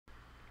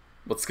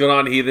What's going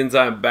on, heathens?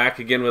 I'm back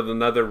again with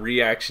another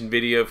reaction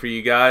video for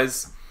you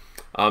guys.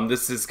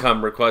 This has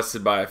come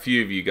requested by a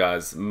few of you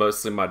guys,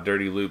 mostly my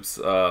Dirty Loops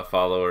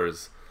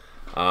followers.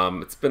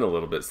 It's been a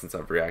little bit since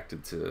I've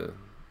reacted to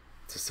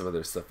some of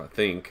their stuff, I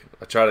think.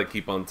 I try to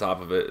keep on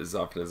top of it as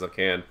often as I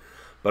can.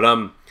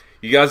 But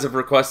you guys have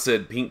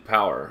requested Pink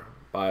Power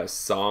by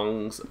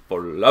Songs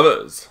for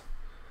Lovers.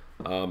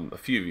 A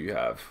few of you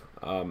have.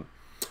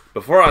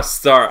 Before I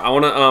start, I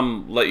want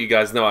to let you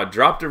guys know I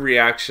dropped a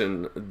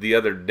reaction the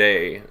other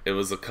day. It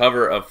was a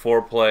cover of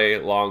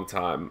Foreplay Long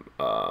Time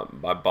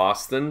by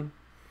Boston.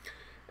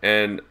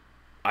 And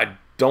I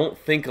don't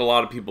think a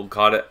lot of people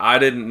caught it. I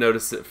didn't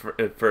notice it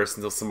at first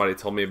until somebody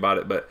told me about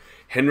it. But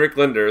Henrik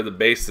Linder, the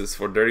bassist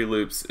for Dirty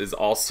Loops, is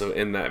also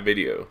in that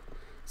video.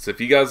 So if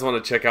you guys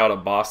want to check out a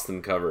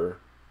Boston cover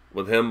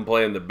with him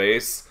playing the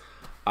bass,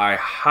 I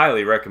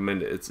highly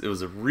recommend it. It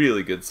was a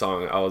really good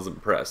song. I was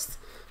impressed.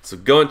 So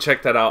go and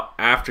check that out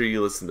after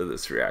you listen to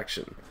this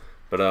reaction.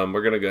 But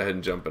we're going to go ahead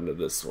and jump into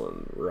this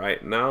one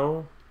right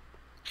now.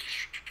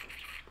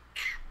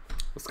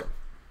 Let's go.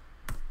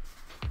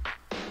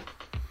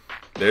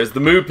 There's the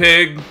Moo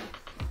Pig.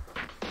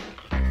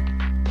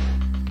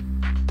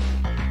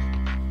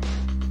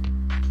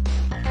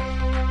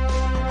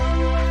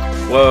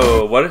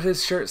 Whoa, what did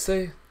his shirt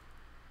say?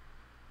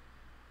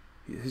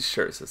 His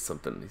shirt says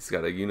something. He's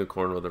got a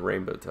unicorn with a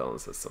rainbow tail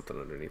and says something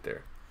underneath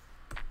there.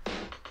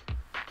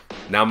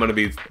 Now I'm going to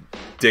be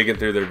digging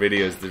through their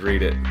videos to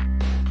read it.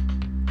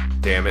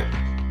 Damn it.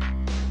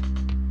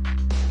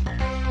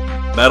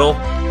 Metal?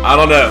 I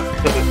don't know.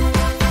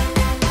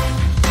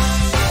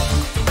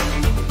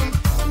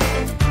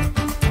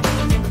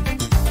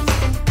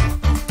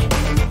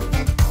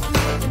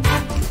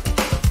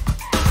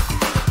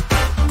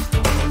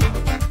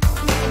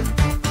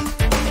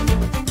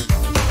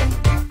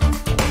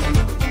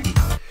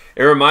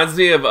 It reminds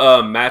me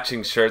of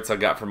matching shirts I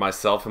got for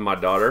myself and my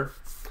daughter.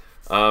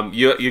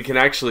 You can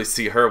actually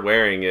see her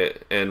wearing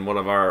it in one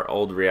of our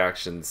old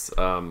reactions.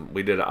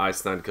 We did an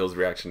Ice 9 Kills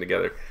reaction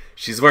together.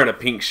 She's wearing a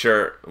pink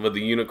shirt with a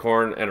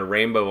unicorn and a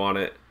rainbow on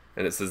it,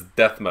 and it says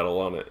death metal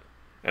on it.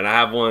 And I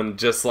have one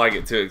just like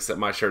it too, except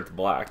my shirt's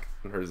black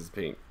and hers is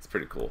pink. It's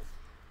pretty cool.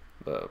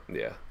 But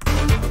yeah.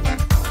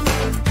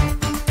 I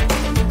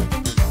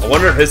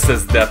wonder if his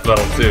says death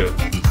metal too.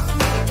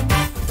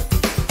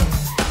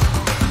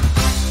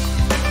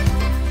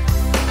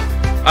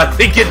 I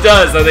think it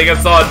does. I think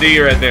I saw a D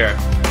right there.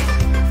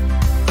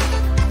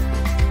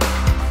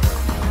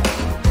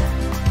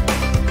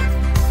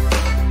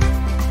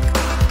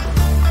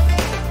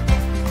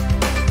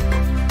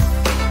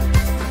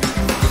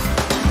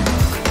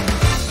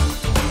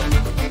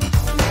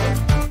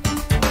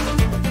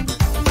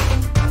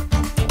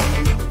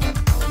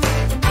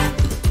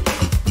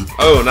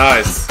 Oh,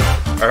 nice.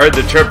 I heard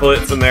the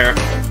triplets in there.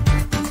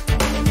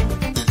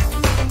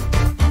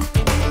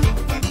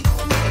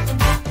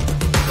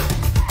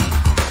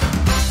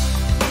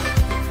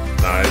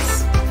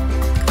 Nice.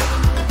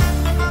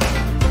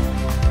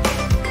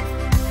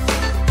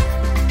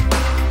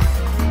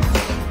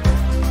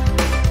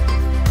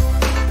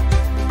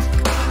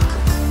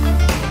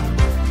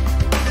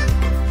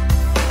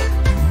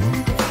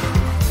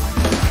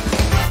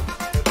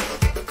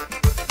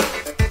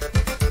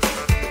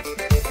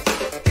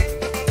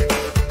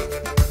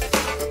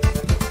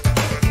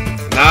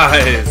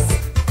 Nice.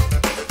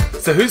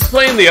 So who's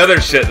playing the other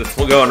shit that's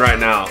going right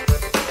now?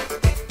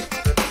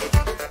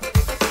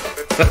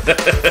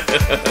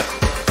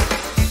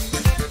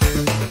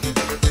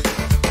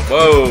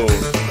 Whoa.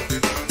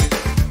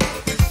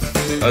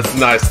 That's a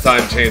nice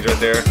time change right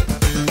there.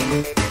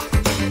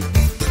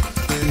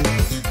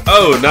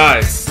 Oh,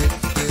 nice.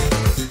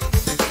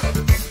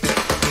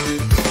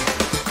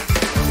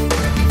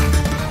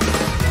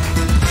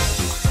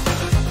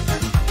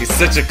 He's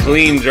such a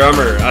clean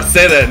drummer. I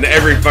say that in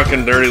every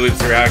fucking Dirty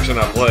Loops reaction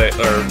I play.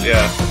 Or,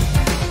 yeah.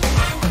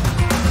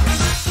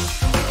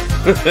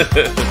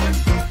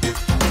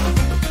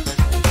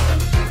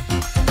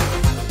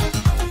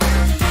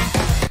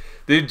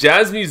 Dude,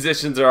 jazz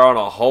musicians are on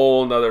a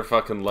whole nother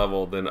fucking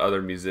level than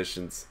other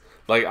musicians.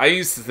 Like, I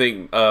used to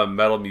think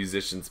metal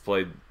musicians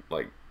played,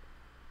 like,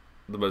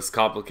 the most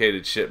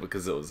complicated shit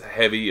because it was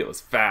heavy, it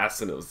was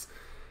fast, and it was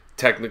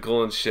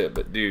technical and shit.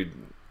 But, dude,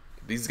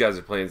 these guys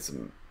are playing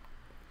some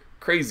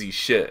crazy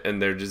shit, and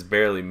they're just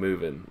barely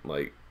moving.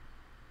 Like,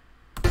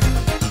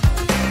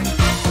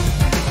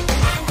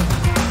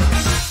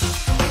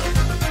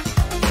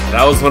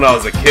 that was when I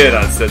was a kid,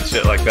 I said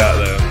shit like that,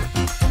 though.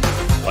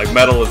 Like,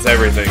 metal is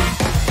everything.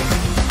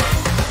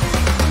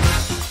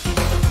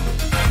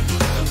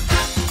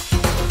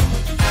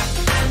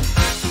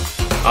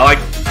 I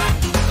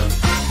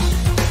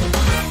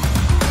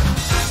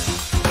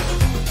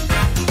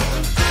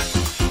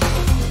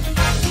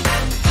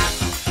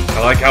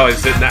like how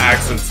he's hitting the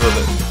accents with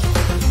it.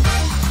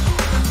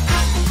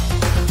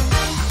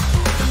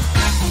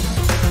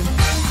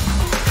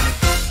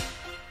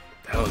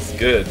 That was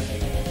good.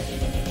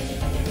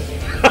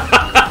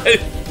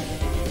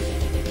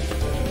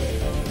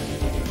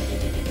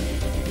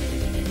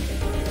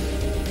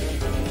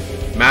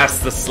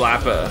 Master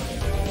Slapper.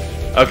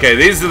 Okay,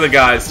 these are the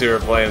guys who are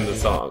playing the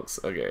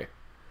songs. Okay.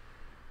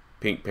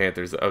 Pink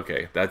Panthers.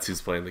 Okay, that's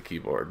who's playing the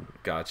keyboard.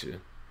 Gotcha.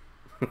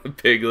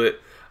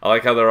 Piglet. I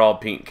like how they're all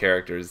pink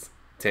characters.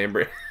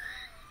 Tambourine.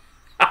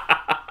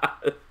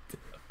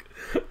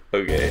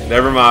 Okay,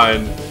 never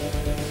mind.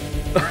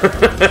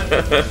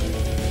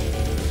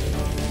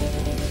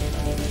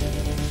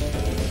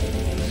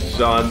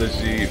 Shaun the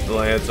Sheep,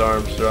 Lance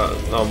Armstrong.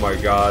 Oh my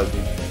god.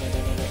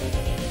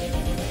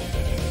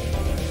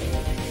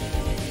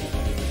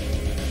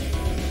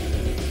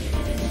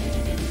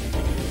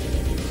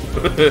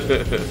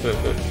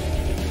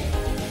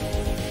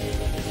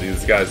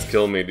 These guys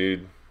kill me,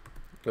 dude.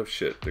 Oh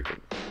shit.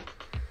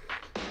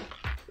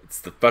 It's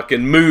the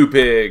fucking moo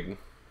pig.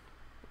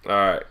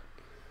 Alright.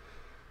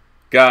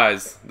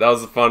 Guys, that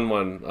was a fun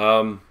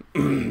one.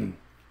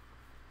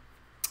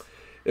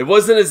 It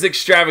wasn't as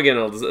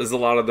extravagant as a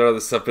lot of the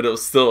other stuff, but it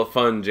was still a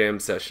fun jam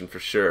session for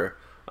sure.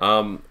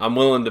 I'm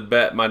willing to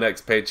bet my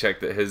next paycheck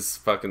that his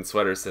fucking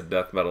sweater said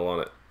death metal on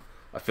it.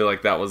 I feel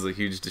like that was a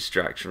huge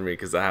distraction for me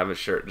because I have a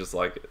shirt just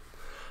like it.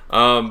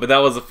 But that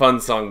was a fun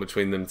song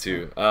between them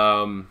two.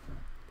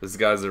 These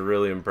guys are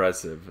really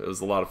impressive. It was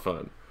a lot of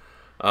fun.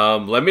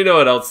 Let me know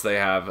what else they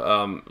have.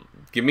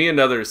 Give me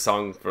another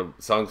songs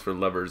for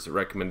lovers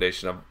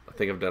recommendation. I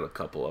think I've done a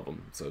couple of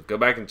them. So go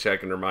back and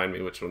check and remind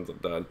me which ones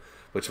I've done,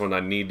 which one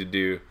I need to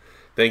do.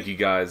 Thank you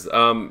guys.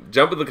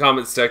 Jump in the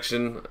comments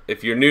section.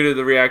 If you're new to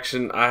the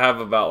reaction, I have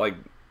about like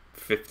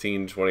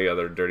 15, 20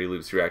 other Dirty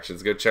Loops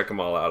reactions. Go check them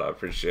all out. I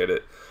appreciate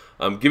it.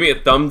 Give me a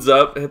thumbs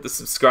up. Hit the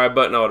subscribe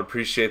button. I would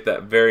appreciate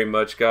that very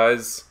much,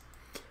 guys.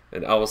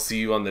 And I will see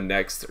you on the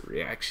next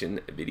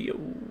reaction video.